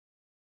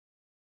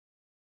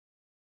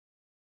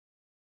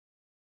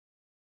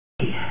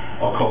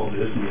I'll call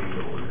this meeting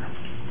to order.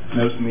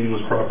 Notice the meeting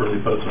was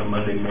properly posted on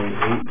Monday, May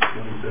 8th,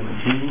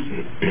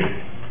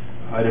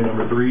 2017. Item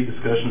number 3,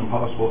 discussion of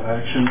possible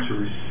action to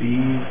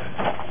receive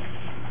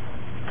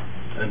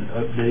an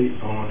update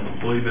on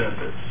employee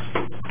benefits.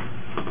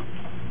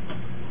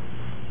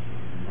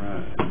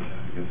 Right,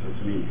 I guess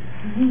that's me.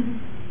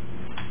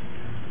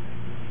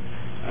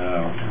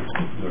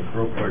 Look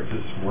real quick,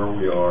 just where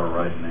we are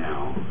right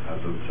now,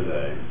 as of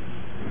today.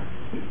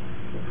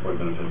 Employee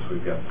benefits,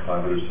 we've got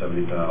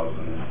 $570,000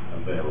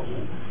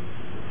 available.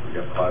 We've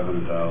got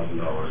 $500,000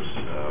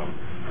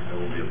 that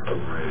will be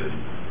appropriated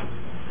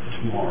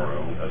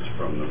tomorrow. That's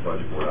from the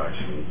budget board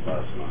action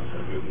last month.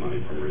 I moved money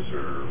from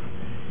reserve.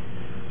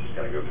 Just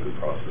got to go through the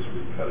process.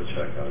 We've got to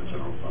check out of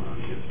general fund,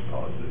 get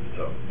deposited.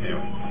 So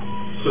anyway.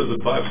 So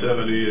the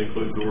 570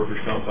 includes the workers'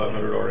 comp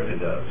 500 already?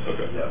 It does.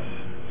 Okay. Yes.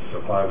 So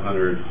 500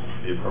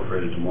 be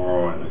appropriated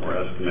tomorrow, and we're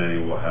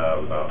estimating we'll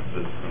have about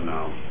this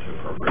amount to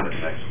appropriate at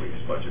next week's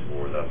budget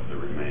board. That's the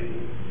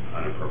remaining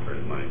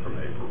unappropriated money from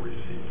April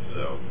receipts.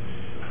 So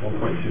 1.2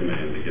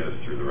 million to get us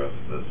through the rest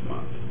of this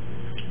month.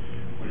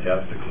 We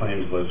got the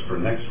claims list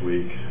for next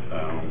week.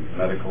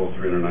 Medical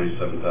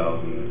 397,000,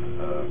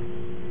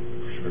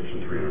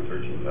 prescription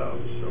 313,000.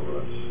 So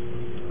that's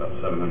about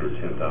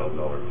 $710,000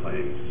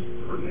 claims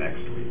for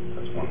next week.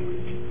 That's 1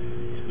 week.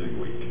 It's a big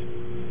week.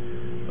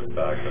 Look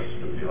back, that's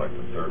going to be like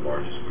the third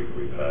largest week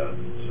we've had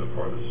so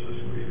far this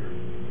fiscal year.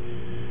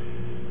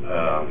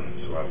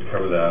 So we'll have to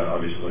cover that.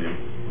 Obviously,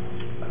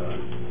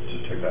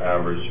 just take the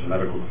average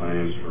medical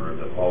claims for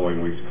the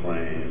following week's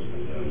claims,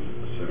 and then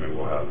assuming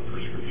we'll have the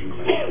prescription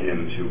claims at the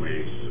end of 2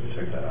 weeks, we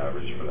take the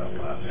average for that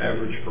last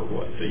Average week. for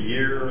what? The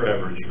year or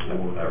average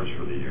for? Average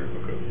for the year.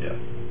 Okay. Yeah.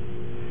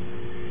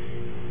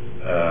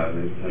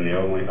 And the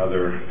only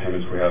other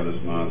payments we have this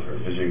month are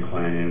vision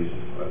claims.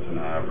 That's an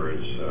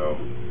average. So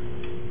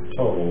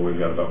total, we've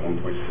got about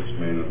 1.6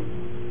 million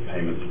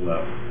payments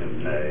left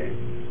in May.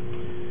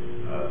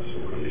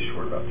 So we're going to be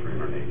short about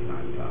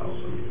 389,000.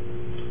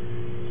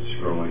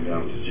 Scrolling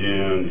down to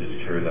June,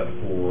 just carry that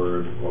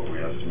forward. What we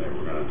estimate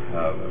we're going to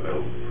have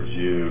available for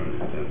June,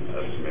 and then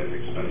estimated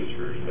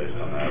expenditures based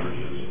on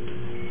averages.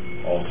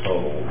 All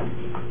total,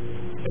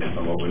 based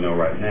on what we know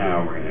right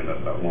now, we're going to end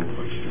up about $1.2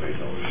 million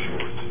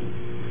short.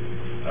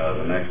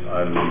 The next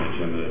item on the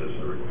agenda is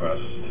a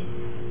request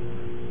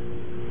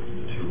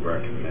to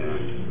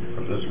recommend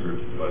from this group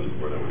to the budget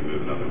board that we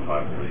move another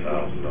 $500,000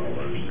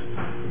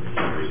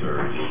 in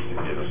reserves to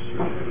get us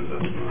through the end of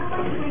this month.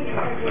 And we can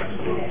have next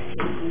month.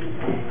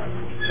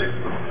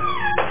 6 months.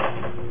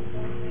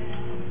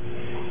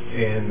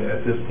 And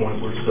at this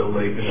point, we're so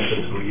late in the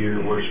fiscal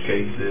year, worst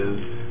case is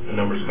the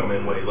numbers come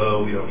in way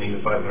low. We don't need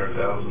the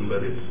 500,000,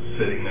 but it's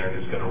sitting there and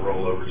it's going to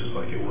roll over just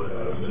like it would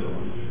out of the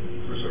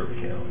reserve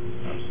account.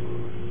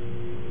 Absolutely.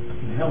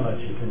 And how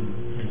much is in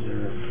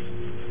reserve?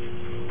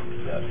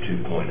 About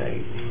 2.8.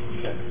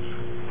 Okay.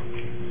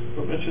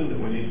 But mentioned that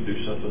we need to do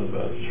something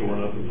about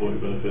shoring up employee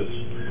benefits.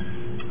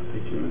 I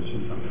think you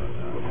mentioned something about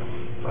that.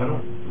 I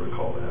don't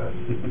recall that.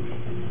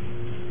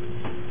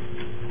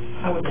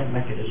 How would that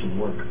mechanism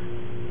work?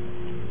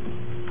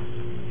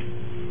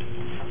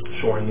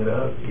 Shoring it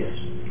up? Yes.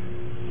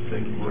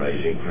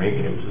 Raising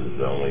premiums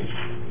is the only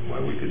way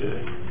we could do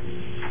it.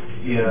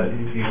 Yeah,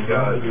 if you've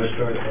got... We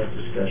started that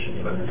discussion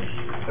in there.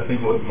 I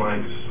think what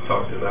Mike's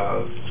talked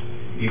about,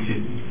 you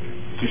could,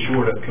 to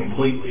shore it up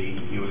completely,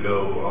 you would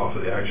go off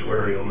of the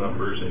actuarial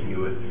numbers and you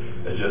would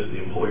adjust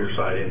the employer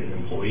side and the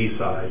employee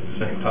side at the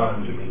same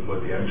time to meet what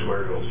the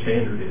actuarial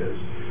standard is.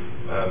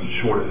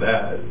 Short of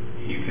that,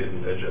 you could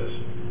adjust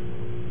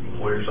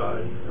employer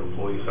side or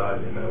employee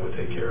side, and that would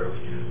take care of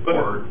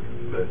part.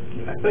 But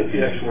I think the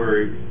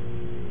actuary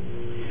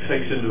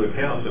takes into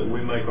account that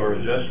we make our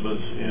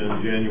adjustments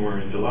in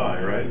January and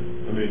July, right?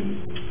 I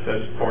mean,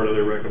 that's part of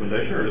their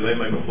recommendation, or do they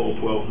make a full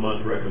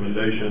 12-month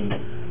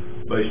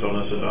recommendation based on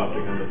us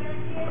adopting them?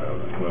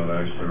 Well, they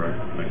actually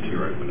make 2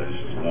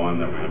 recommendations.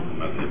 One, that we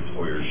implement the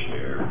employer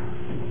share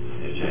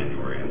in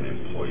January and the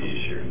employee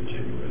share in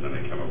January. And then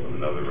they come up with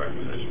another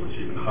recommendation, which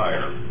is even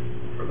higher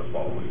for the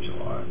following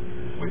July.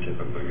 We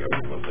typically go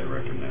with what they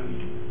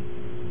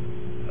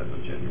recommend as of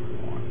January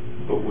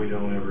 1. But we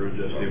don't ever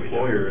adjust the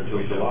employer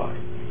until July.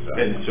 Exactly.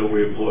 And so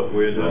we adjust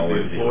the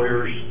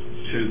employers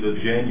to the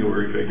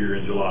January figure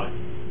in July.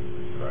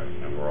 Right.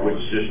 And we're which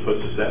just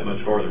puts us that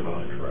much farther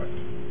behind. Correct.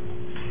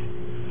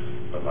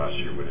 But last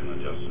year we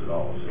didn't adjust it at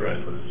all, so right.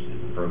 It put us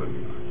even further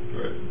behind.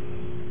 Right.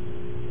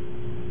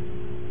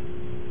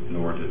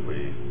 Nor did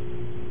we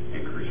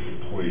increase the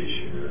employee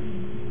share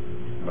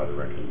by the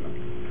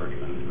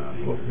recommended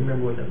amount. Well,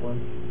 remember what that was?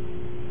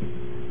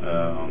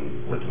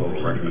 The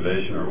total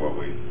recommendation, or what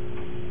we...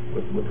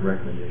 What the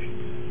recommendation?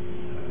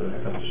 I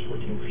thought it was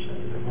 14%,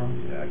 is that wrong?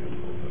 Yeah, I can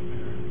pull it up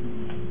here.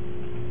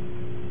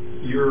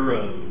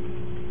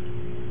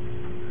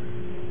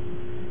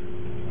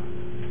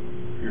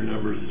 Your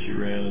numbers that you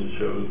ran and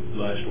showed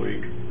last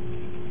week,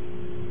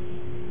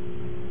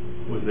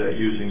 was that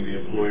using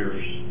the employer's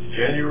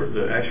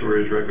the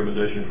actuary's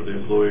recommendation for the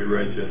employee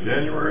rates in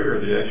January, or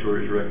the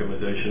actuary's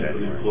recommendation for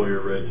the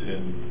employer rates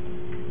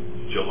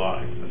in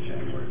July? That's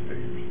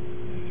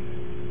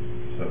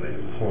So the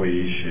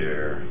employee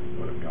share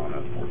would have gone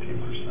up 14%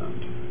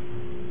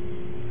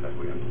 had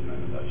we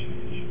implemented that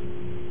change.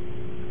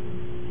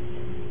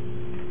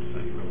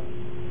 Single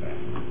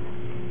family.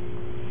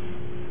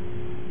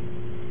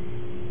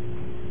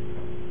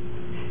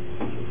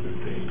 So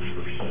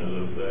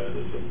 15% of that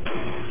is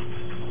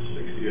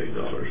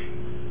 $68.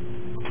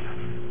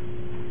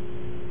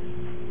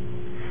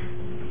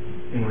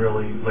 And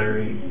really,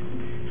 Larry,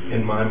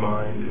 in my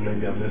mind, and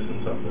maybe I'm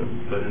missing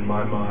something, but in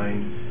my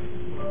mind,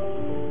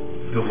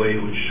 the way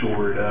it would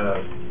shore it up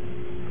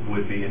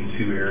would be in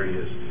two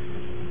areas.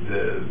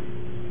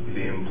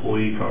 The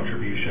employee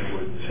contribution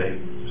would take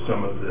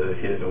some of the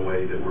hit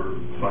away that we're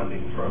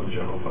funding from the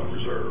general fund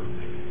reserve.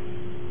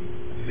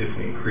 If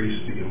we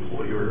increase the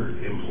employer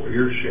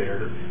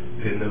share,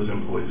 then those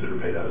employees that are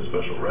paid out of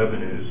special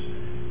revenues,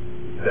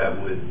 that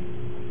would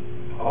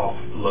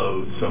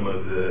offload some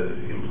of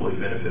the employee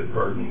benefit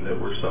burden that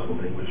we're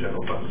supplementing with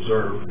general fund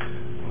reserve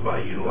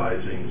by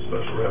utilizing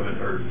special revenue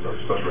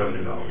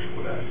dollars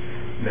for that.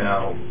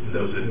 Now,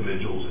 those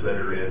individuals that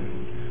are in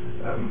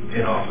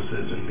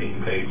offices and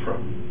being paid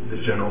from the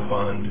general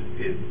fund,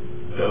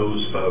 those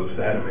folks,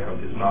 that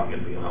amount is not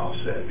going to be an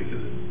offset because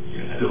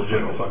it's still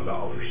general fund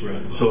dollars.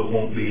 Right. So it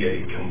won't be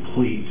a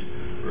complete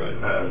Right.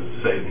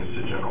 savings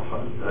to general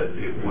fund, but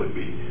it would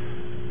be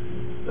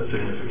a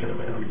significant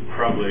amount.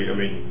 Probably, I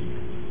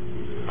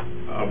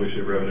mean,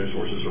 obviously revenue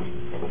sources are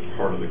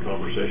part of the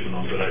conversation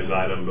on today's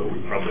item, but we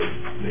probably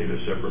need a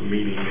separate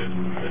meeting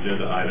and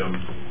agenda item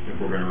if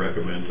we're going to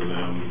recommend to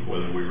them,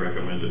 whether we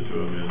recommend it to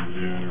them in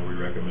June or we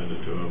recommend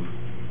it to them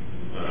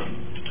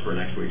for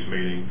next week's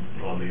meeting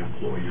on the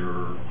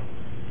employer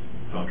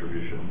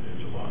contribution in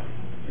July.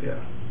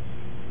 Yeah.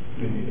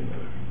 We need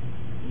another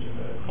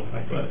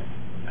agenda.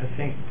 I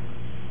think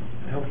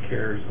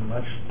healthcare is a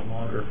much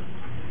longer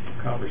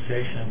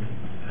conversation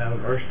out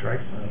of our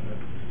strike zone.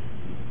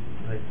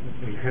 Like,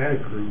 we've had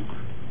a group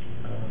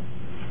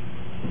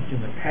in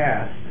the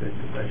past that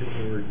the budget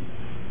board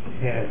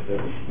had,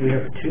 we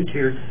have a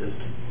two-tiered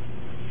system.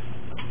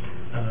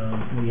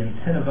 We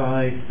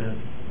incentivize the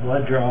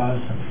blood draws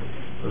and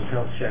those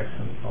health checks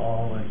in the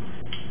fall, and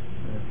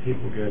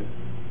people get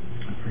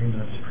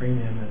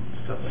premium and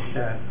stuff like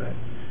that. But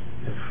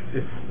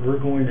if we're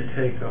going to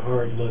take a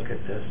hard look at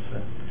this,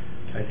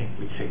 I think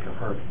we take a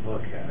hard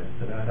look at it.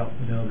 But I don't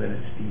know that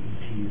it's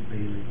DBT's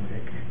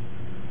bailiwick.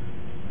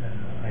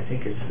 I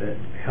think it's that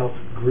health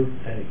group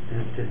that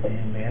existed,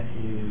 Dan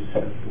Matthews,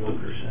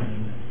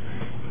 Wilkerson.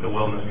 The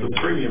wellness. The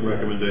premium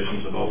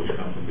recommendations have always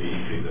come from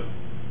BEP though.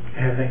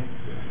 Have they?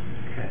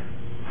 Okay.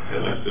 At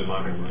least in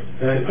my memory.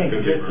 But I think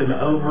just an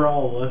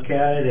overall look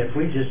at it, if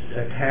we just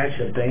attach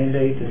a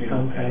Band-Aid to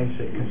some things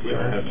that We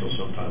don't have concern.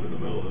 till sometime in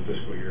the middle of the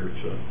fiscal year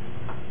to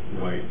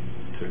wait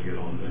to get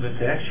on this. But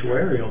the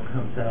actuarial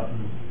comes out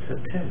in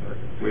September.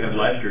 We had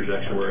last year's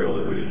actuarial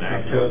that we didn't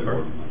act on.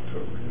 October.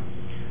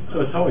 So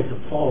it's always a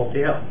fall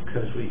deal,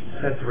 because we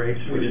set the rates.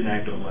 We didn't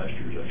act on last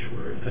year's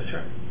actuarial. That's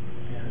right.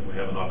 And we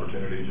have an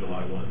opportunity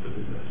July 1 to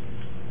do that.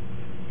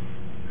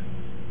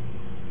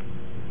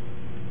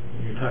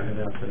 You're talking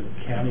about the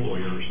county.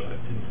 Employer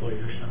side.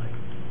 Employer side.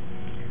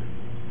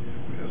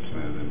 We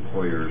estimated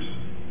employers,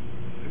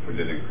 if we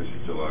did increase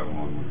it July 1,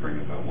 we'd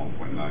bring about 1.9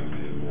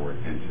 million more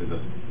into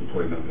the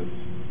employee benefits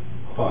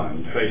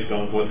fund. Based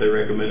on what they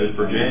recommended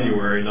for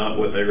January, not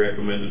what they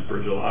recommended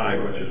for July,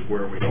 which is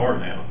where we are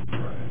now.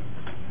 Right.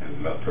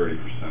 And about 30%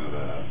 of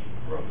that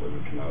roughly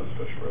would come out of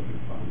special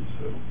revenue funds,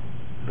 so.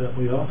 But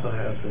we also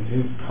have the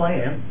new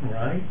plan,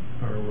 right?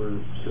 Or we're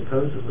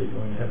supposedly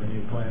going to have a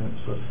new plan that's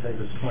supposed to save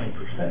us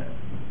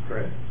 20%,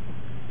 correct?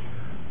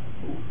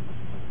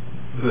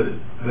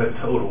 The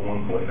total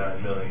 1.9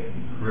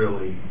 million,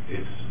 really,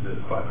 it's the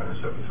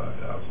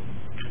 575,000.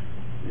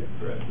 Yeah,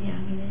 right. Yeah,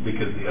 I mean,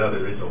 Because the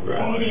other is a you're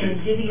wash.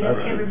 gonna divvy it up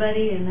to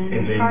everybody and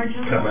And then charge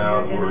them, come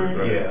out, or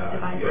or, you're yeah, gonna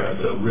divide it yeah,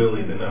 up? so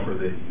really the number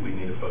that we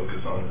need to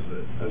focus on is the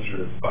That's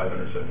true.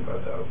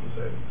 575,000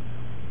 savings.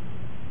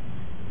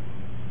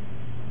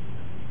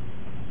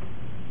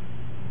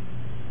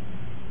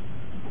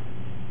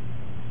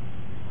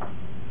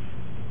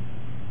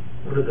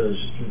 What do those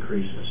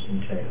increases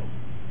entail?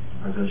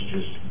 Are those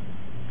just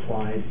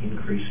applied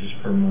increases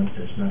per month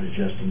that's not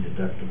adjusting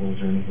deductibles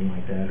or anything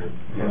like that, or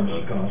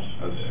pharmacy costs?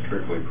 That's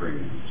strictly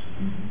premiums.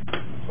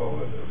 That's all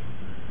that is.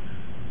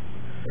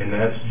 And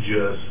that's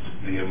just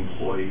the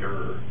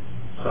employer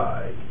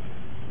side.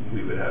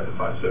 We would have the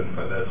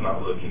 575, that's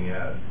not looking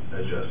at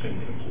adjusting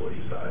the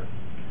employee side.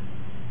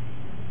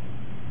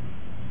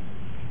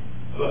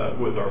 But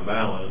with our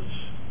balance,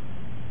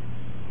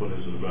 what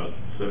is it, about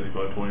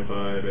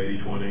 75-25,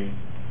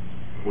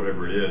 80-20,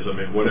 whatever it is, I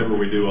mean, whatever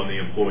we do on the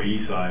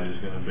employee side is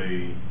gonna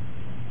be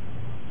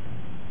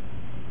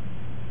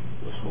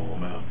a small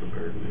amount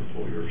compared to the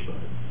employer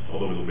side.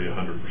 Although it'll be 100%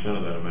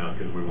 of that amount,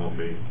 because we won't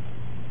be,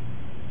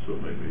 so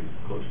it may be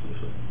close to the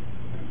same.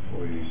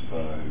 Employee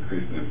side,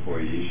 increasing the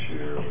employee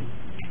share would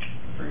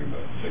bring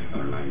about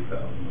 $690,000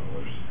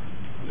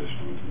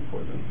 additional to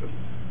employee benefits.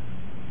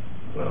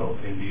 Well,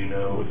 and do you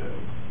know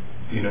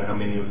how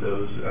many of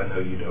those, I know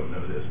you don't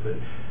know this, but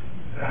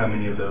how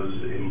many of those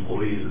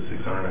employees, the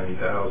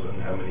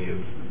 690,000, how many of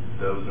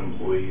those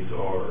employees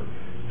are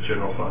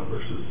general fund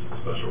versus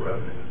special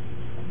revenue?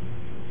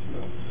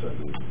 About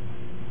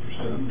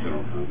 70%,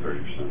 general fund,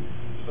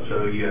 30%.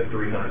 So you have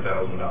 $300,000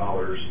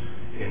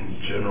 in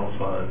general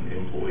fund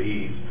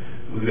employees.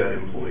 We've got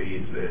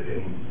employees that,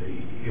 and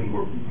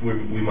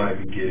we might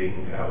be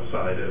getting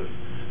outside of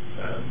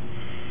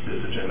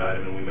this agenda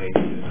item, and we may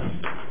need to.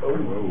 Oh,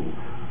 whoa.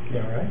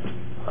 Yeah, right?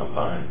 I'm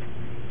fine.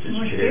 Just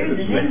More chair serious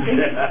this than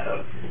meeting.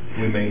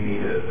 We may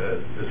need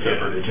a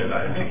separate agenda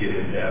item to get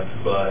in depth,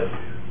 but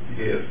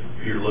if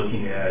you're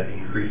looking at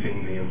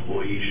increasing the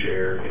employee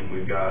share, and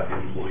we've got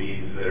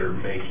employees that are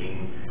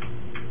making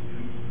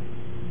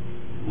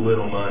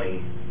little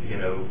money,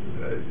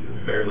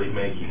 barely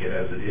making it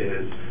as it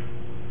is,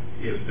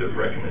 if the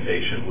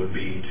recommendation would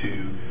be to,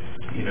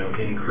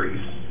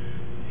 increase,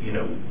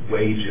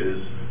 wages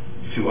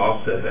to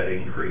offset that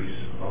increase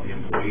on the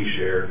employee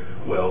share,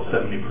 well,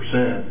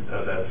 70%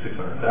 of that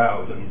 600,000,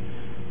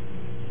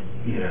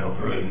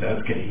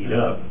 that's going to eat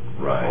up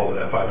Right. all of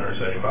that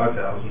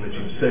 575,000 that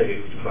you've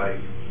saved by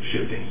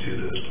shifting to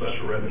the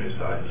special revenue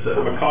side. So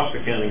From a cost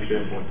accounting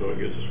standpoint, though, it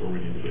gets us where we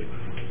need to be.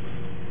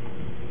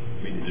 I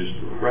mean,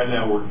 right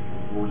now,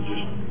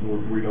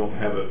 we don't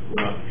have it,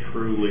 we're not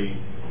truly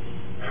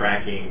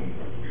tracking,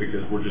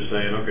 because we're just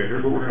saying, okay,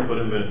 here's what we're gonna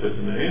put in benefits,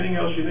 and then anything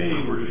else you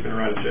need, we're just gonna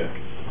write a check.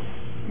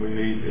 We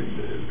need,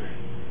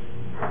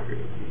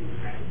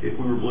 if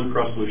we were Blue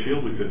Cross Blue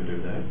Shield, we couldn't do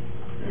that.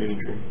 I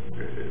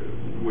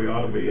mean, we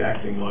ought to be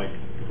acting like,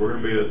 if we're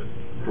gonna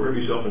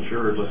be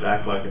self-insured, let's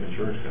act like an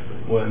insurance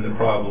company. well, and the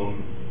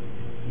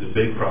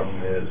big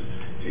problem is,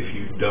 if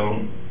you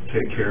don't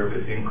take care of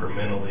it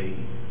incrementally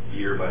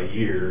year by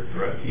year,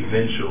 Right.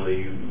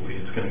 eventually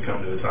it's going to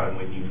come to a time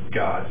when you've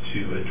got to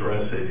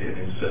address it, and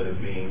instead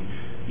of being,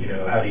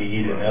 how do you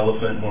eat an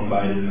elephant one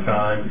bite at a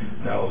time,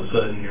 now all of a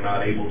sudden you're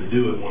not able to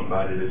do it one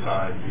bite at a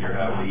time, you're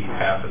having to eat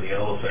half of the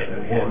elephant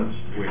at once.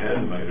 We had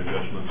to make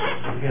adjustments.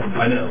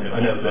 I know,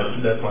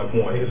 that's my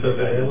point, so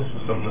that is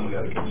something we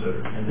got to consider.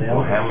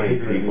 Well, how many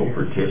people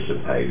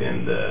participate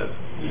in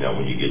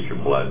when you get your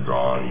blood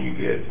drawn, you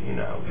get,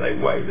 they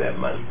waive that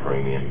much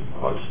premium,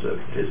 what's the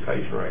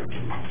participation rate?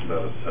 It's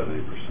about a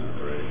 70%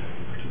 rate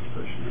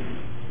participation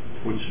rate.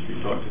 Which, if you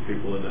talk to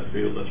people in that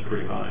field, that's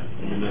pretty high.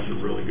 I mean, that's a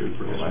really good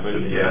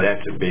participation. Yeah,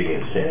 that's a big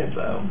incentive,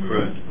 though.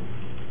 Right.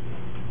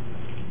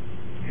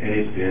 And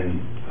it's been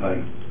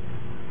like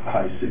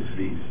high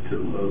 60s to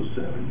low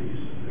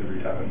 70s every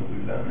time that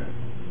we've done it,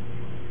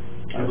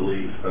 I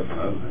believe. That's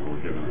another thing, we're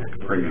giving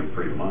a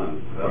premium-free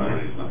month, that Right.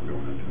 money's not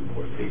going into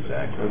employees.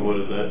 Exactly. And what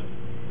does that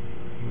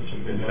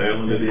entail,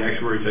 and did the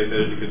actuary take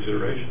that into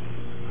consideration?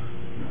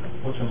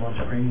 What's a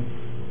month's premium?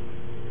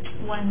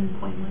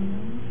 1.1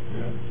 million.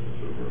 Yeah.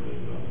 That's over $1 million.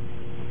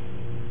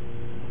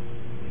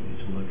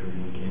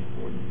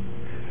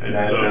 And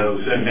That, so, though,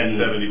 at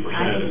 70%,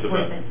 I think it's it's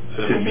about worth it.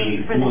 I 70.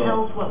 think for the Well-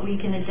 health, what we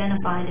can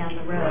identify down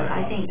the road,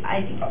 I think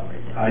it's worth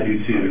it. I do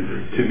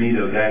too. To me,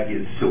 though, that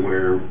gets to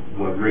where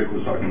what Rick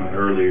was talking about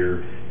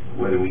earlier,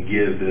 whether we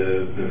give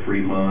the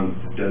free month,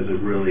 does it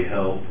really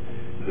help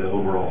the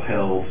overall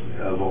health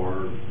of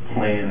our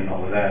plan and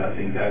all of that? I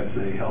think that's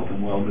a health and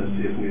wellness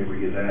if we ever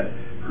get that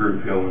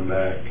group going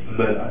back.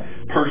 But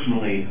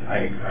personally,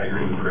 I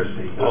agree with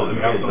Christie. Well, it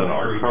depends on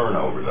our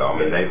turnover, though. I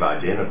mean, they've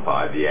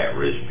identified the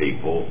at-risk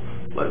people,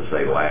 let's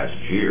say, last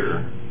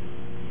year.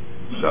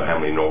 So how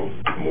many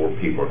more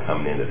people are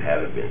coming in that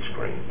haven't been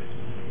screened?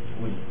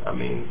 I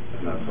mean...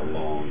 And that's a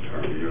long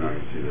term, you're not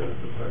going to see the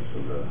effects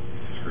of the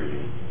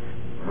screening.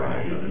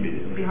 Right.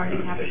 It'd be hard to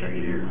capture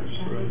Years,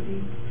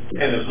 either.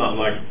 And it's not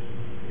like,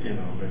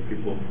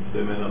 people,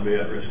 they may not be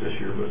at risk this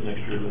year, but next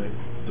year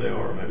they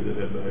are. Maybe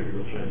they've had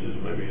behavioral changes,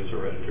 maybe it's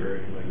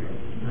hereditary, maybe,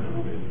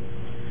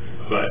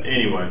 But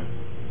anyway,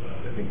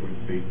 I think we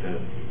beat that.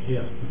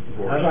 Yeah.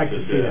 horse I'd like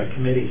to see death. that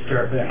committee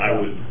start back I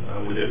up.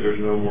 would, if there's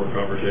no more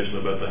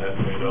conversation about the $500,000,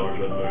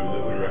 I'd move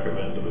that we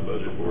recommend to the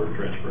budget board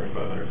transferring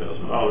 $500,000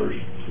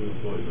 to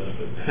employee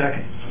benefits.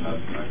 Second. And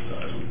that's the next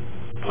item.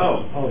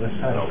 Oh, that's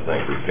I don't think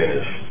we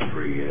finished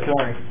three yet.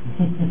 Sorry.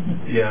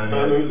 Yeah,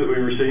 I move that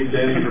we receive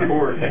Danny's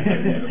report.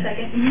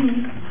 Second.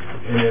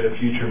 and at a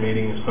future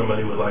meeting, if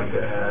somebody would like to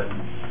add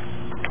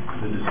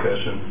the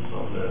discussion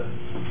on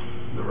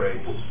the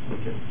rates, we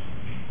can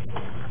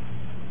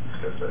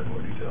discuss that in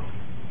more detail.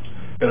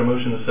 Got a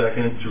motion and a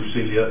second to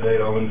receive the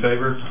update. All in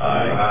favor?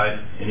 Aye.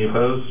 Any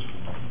opposed?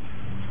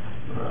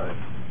 All right.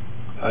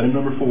 Item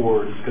number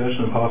 4,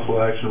 discussion and possible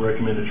action to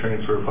recommend a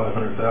transfer of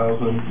 $500,000.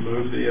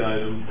 Move the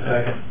item.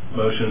 Second.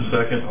 Motion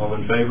second. All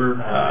in favor?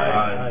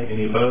 Aye.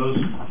 Any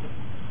opposed?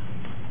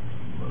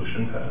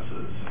 Motion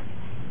passes.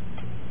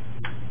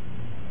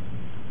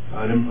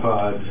 Item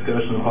 5,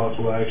 discussion and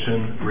possible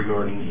action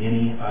regarding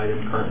any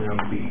item currently on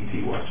the BET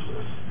watch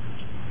list.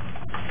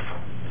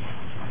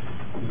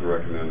 I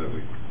recommend that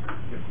we,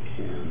 if we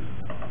can,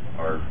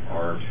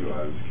 our two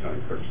items, county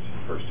clerk's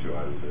first two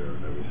items there,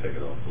 that we take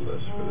it off the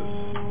list for this,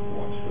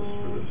 watch list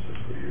for this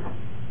fiscal year.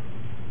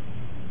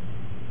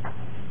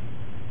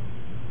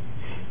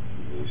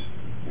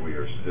 We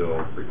are still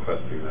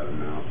requesting adjusting that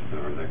amount in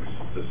our next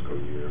fiscal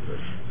year, but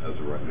as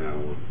of right now,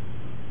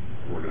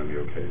 we're gonna be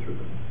okay through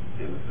the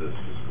end of this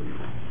fiscal year,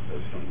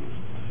 based on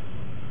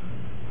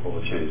all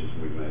the changes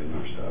we've made in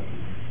our staffing.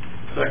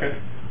 Second.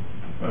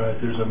 All right,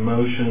 there's a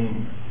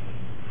motion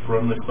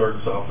from the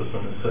clerk's office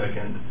in a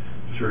second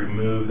to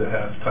remove the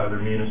half Tyler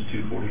Munis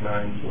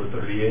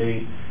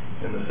 249,438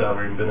 and the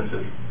salary and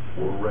benefit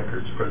for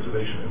records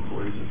preservation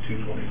employees of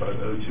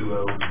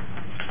 225,020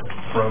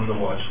 from the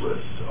watch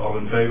list. All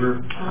in favor?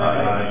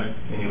 Aye.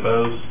 Any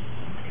opposed?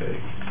 Okay.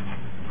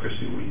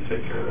 Christie, will you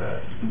take care of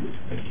that?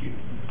 Thank you.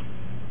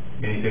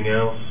 Anything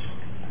else?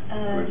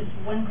 Just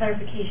one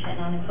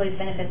clarification on employees'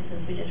 benefits,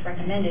 since we just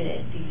recommended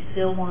it. Do you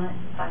still want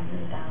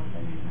 500,000?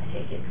 I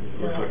take it.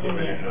 Looks like we're Still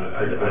gonna-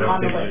 I don't on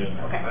the think- list,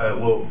 okay.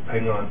 Well,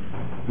 hang on.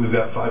 We've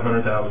got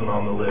 500,000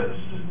 on the list.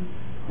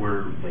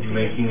 We're Which we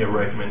making a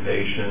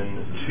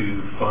recommendation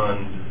to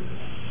fund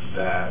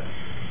that.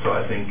 So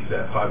I think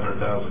that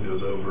 500,000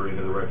 goes over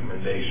into the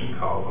recommendation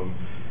column.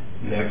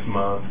 Next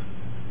month,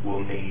 we'll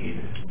need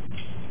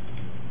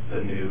a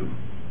new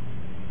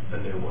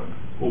one.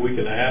 Well, we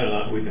can add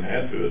to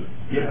it.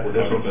 Yeah, We're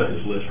that's talking what I'm about saying.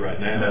 this list right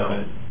now. No.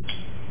 right?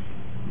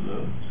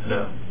 No.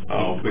 No.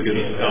 Oh, because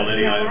it's on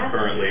any item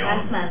currently on.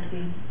 Last month,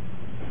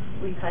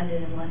 we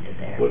funded and left it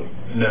there. What?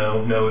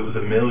 No, it was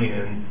 $1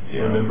 million,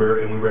 Yeah.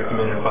 remember, and we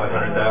recommended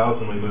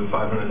 500,000, we moved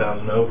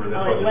 500,000 over,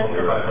 that's why it there's only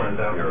was-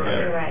 500,000. You're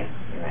right.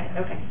 You're right,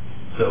 okay.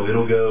 So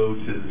it'll go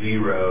to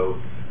zero.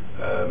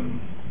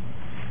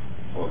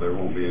 Well, there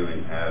won't be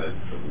anything added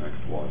for the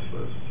next watch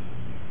list.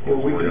 Well,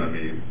 we We're can- gonna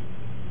be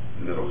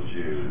middle of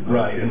June.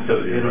 Right, and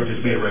so it'll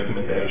just be a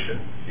recommendation,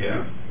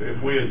 yeah.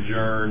 If we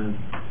adjourn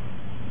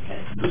Okay.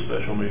 the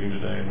special meeting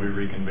today and we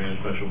reconvene a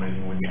special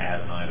meeting, we can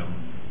add an item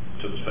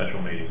to the special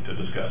meeting to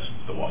discuss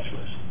the watch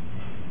list,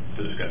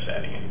 to discuss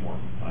adding any more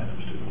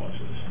items to the watch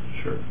list.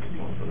 Sure. If you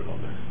want to put it on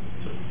there.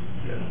 So,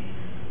 Yeah.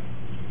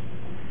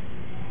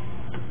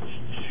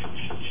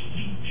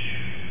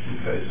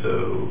 Okay, so.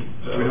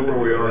 do we know where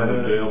we are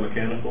in the jail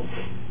mechanical?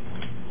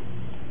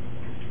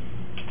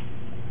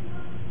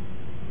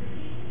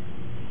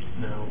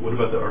 No, what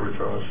about the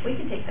arbitrage? We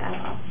can take that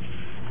off.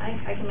 I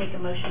can make a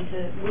motion to,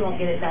 we won't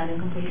get it done and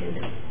completed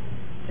this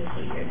fiscal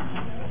year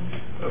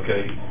now.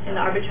 Okay, And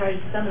the arbitrage,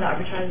 some of the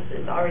arbitrage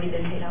has already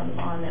been paid on the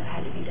bond that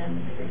had to be done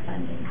with the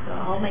refunding. So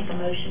I'll make a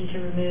motion to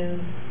remove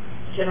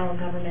general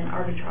government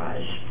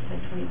arbitrage at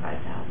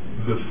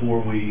 25,000. before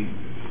we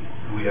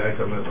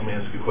act on that, let me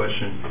ask you a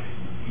question.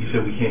 You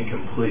said we can't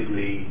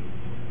completely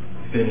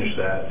finish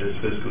that this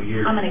fiscal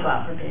year. I'm gonna go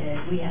out for bid.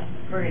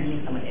 We're gonna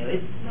need someone new.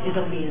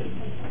 It'll be,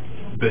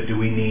 But do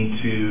we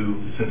need to,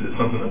 since it's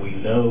something that we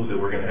know that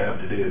we're gonna have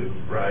to do,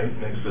 right,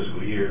 next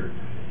fiscal year,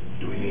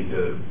 do we need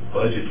to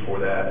budget for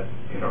that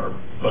in our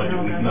budget?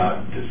 General We've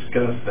not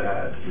discussed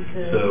that, We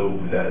could. so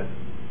that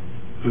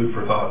food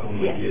for thought when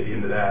we Yes. get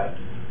into that,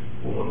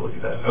 we'll wanna look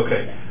at that.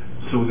 Okay,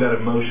 so we've got a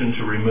motion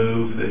to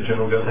remove the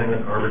general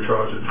government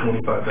arbitrage at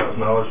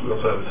 $25,000. We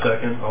also have a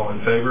second. All in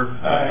favor?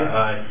 Aye.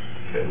 Aye.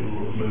 Okay, we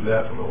will remove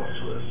that from the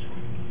watch list.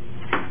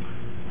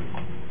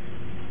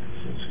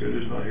 Since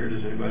Scooter's not here,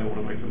 does anybody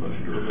want to make the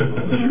motion to remove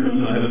all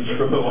insurance items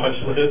from the watch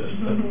list?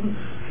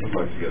 I'd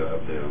like to get an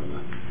update on the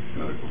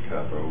medical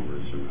cap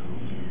overage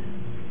amount.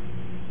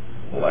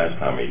 The last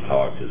time he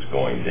talked, it's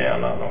going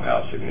down. I don't know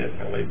how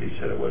significantly, but he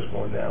said it was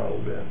going down a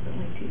little bit.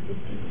 like 250,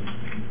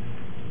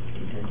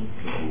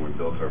 230. When we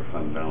built our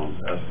fund balance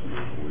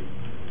estimate, we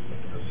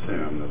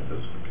assumed that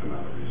this would come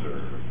out of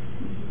reserve,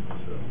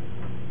 so.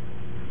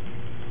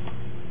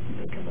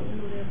 Pick up a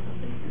little bit,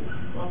 probably.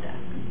 Well done.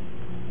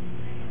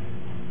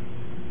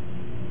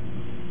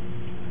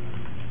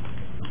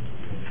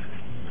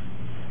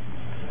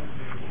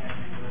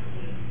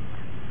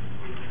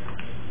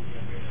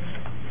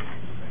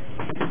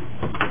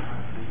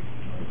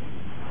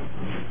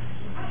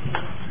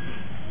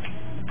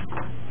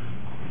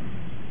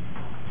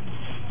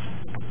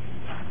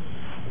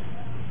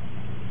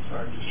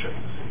 Sorry, just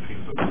checking to see if he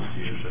put this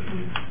here, so he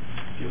can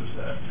give us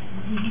that.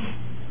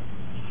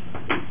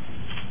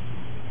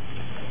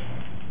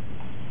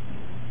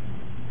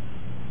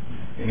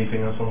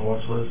 Anything else on the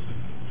watch list?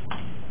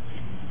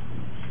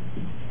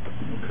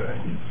 Okay.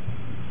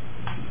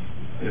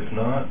 If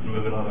not,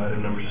 moving on to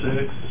item number 6.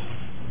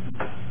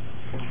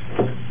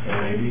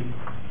 Maybe.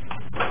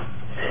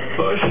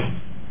 Push.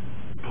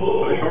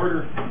 Pull. Push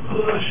harder.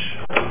 Push.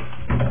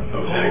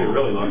 Oh, dang, you're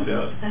really locked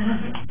out.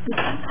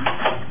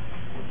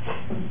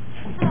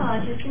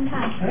 Oh, just in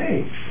time.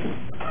 Hey,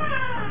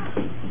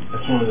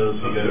 That's one of those,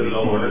 you gotta be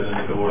smarter than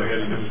the door. I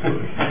gotta do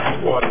push.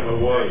 What?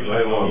 I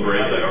had one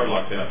break. They are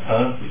locked out.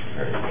 Huh?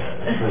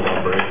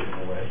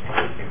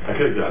 I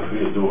could have got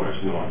through the door, I just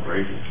didn't want to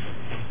break it.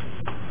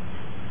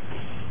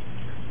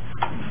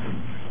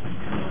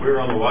 We're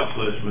on the watch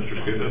list, Mr.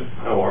 Scuda.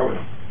 How are we?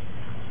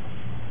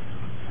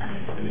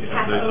 Any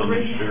updates on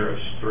the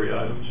sheriff's 3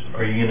 items?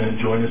 Are you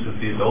gonna join us at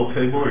the adult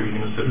table, or are you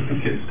gonna sit at the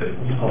kids' table?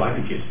 I like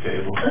the kids'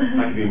 table.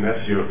 I can be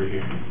messy over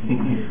here.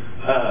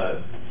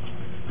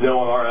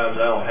 No, on our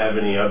items, I don't have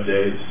any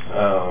updates.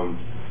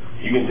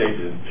 You can take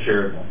the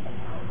sheriff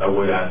I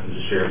would ask that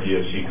the sheriff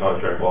DOC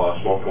contract loss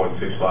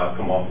 1.65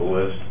 come off the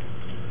list.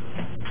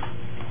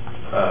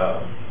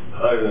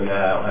 Other than that,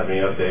 I don't have any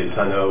updates.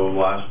 I know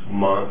last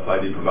month I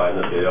did provide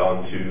an update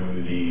on to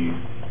the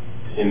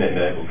inmate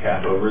medical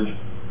cap overage.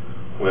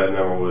 Where that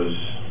number was,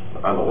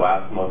 on the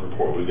last month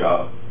report we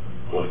got,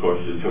 was close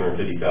to the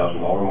 $250,000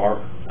 mark.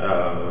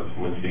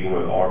 When speaking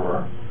with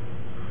Armor,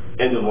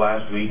 end of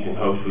last week, in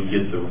hopes we'd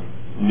get the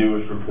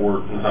newest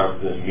report in time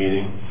for this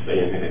meeting. They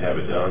didn't think they'd have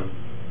it done.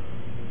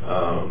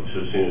 So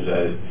as soon as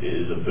that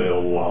is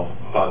available, I'll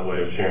find a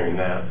way of sharing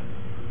that.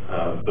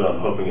 But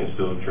I'm hoping it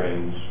still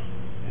trends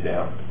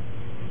down.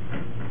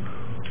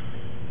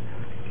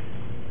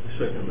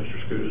 Second Mr.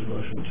 Scooter's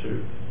motion to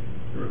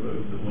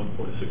remove the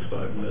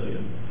 1.65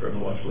 million from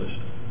the watch list.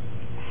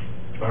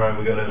 All right,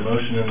 we got a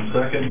motion and a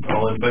second.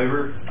 All in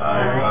favor?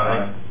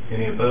 Aye.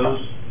 Any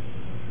opposed?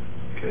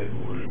 Okay,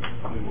 we will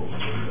remove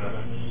that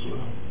as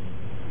well.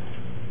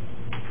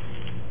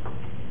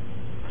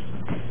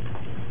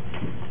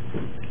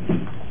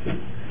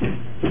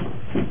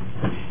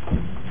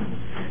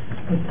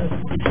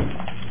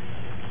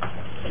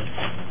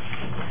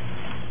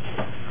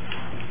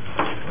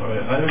 All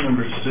right, item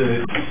number 6.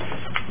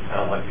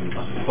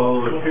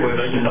 Follow-up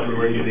questions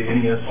related to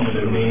any estimate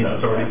of needs.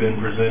 It's already been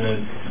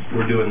presented.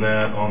 We're doing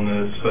that on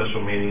the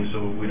special meeting,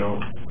 so we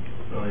don't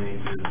really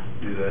need to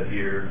do that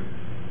here.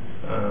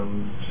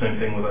 Same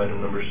thing with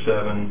item number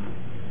 7.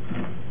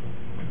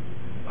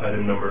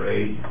 Item number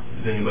 8.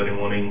 Is anybody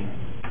wanting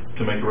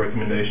to make a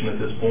recommendation at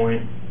this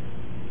point?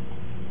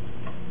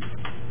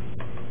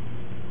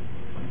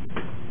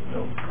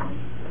 No.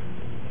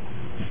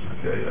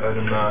 Okay,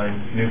 item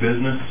 9, new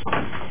business.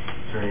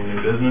 Is there any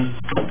new business?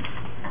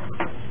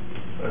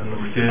 Item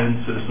number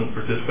 10, citizen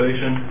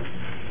participation.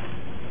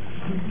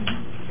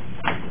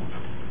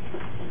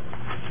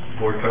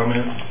 Board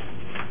comments?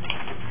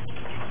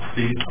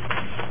 Steve?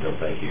 No,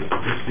 thank you.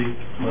 Christie?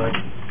 Mike?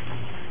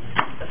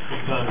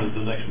 What time is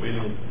the next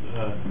meeting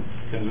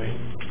convene?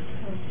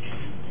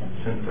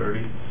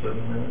 10:30, 7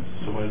 minutes.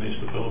 Somebody needs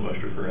to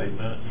filibuster for 8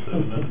 minutes,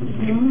 7 minutes.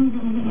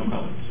 No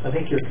comments. I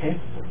think you're okay.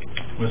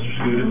 Mr.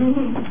 Scooter?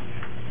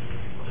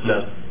 No.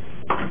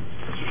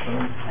 Mr.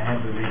 Stein? I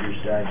have the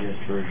Reader's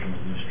Digest version of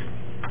Mr.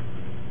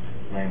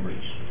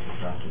 Lambert's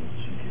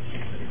documents in case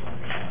anybody wants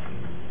a copy.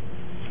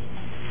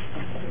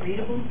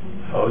 Readable?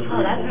 Oh, it's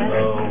Oh, that's better.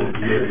 Oh,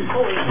 yes.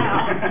 Holy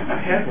cow. I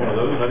had one of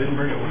those, I didn't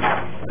bring it with me.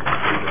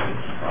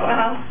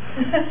 Wow.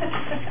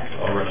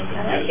 I'll run up and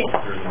I like get it.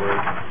 it during the break.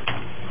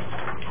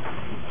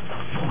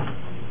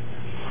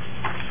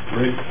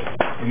 Rick,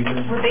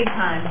 anything? We're big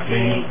time.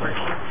 Jamie? Big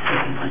workshop.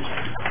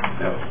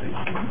 No, thank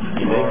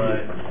you. All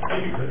right.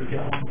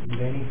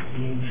 Benny,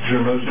 Is there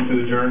a motion to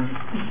adjourn?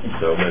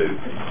 So moved.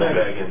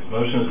 Second.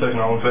 Motion is second,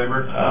 all in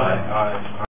favor? Aye. Aye.